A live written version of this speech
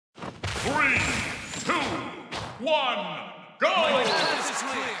3, 2, 1, go! My path is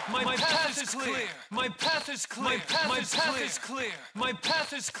clear. My path is clear. My path is clear. My path is clear. My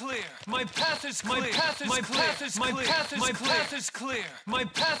path is clear. My path is my path is my path is my path is my path is clear. My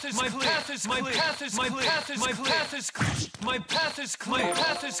path is my path is my path is my path is my path is my path is clear. My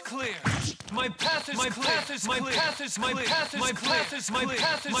path is clear. My path is my path is my path is my path is my path is my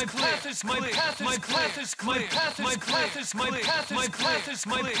path is my path is my path is my path is my path is my path is my path is my path is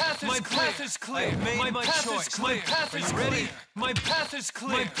my path my path is clear. My path is clear. My path is ready. My path is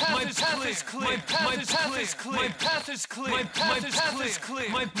clear. My path is clear. My path is clear. My path is clear. My path is clear.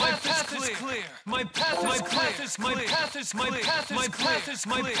 My path is clear. My path is my path is my path is my path is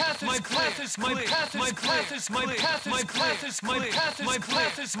my path my path is my path my path is my path my path is my path my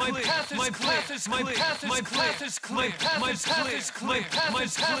path is my path my path is my path my path is clear. My path is clear. My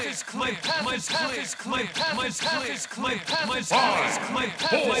path is clear. My path is clear. My path is clear. My path is clear.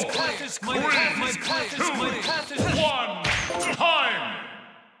 My path is my path is my path is 1. Time!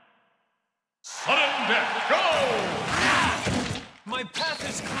 Sudden death, go! My path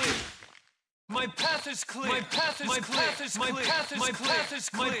is clear. My path is clear. My path is my path is my path is my path is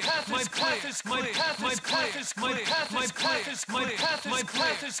my path my path is my path my path is my path my path is my path my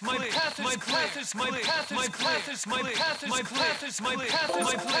path is my path my path is my path my path is my path my path is my path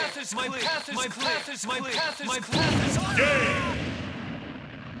my path is my path my path is my path my path is Game!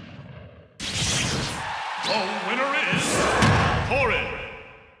 Oh.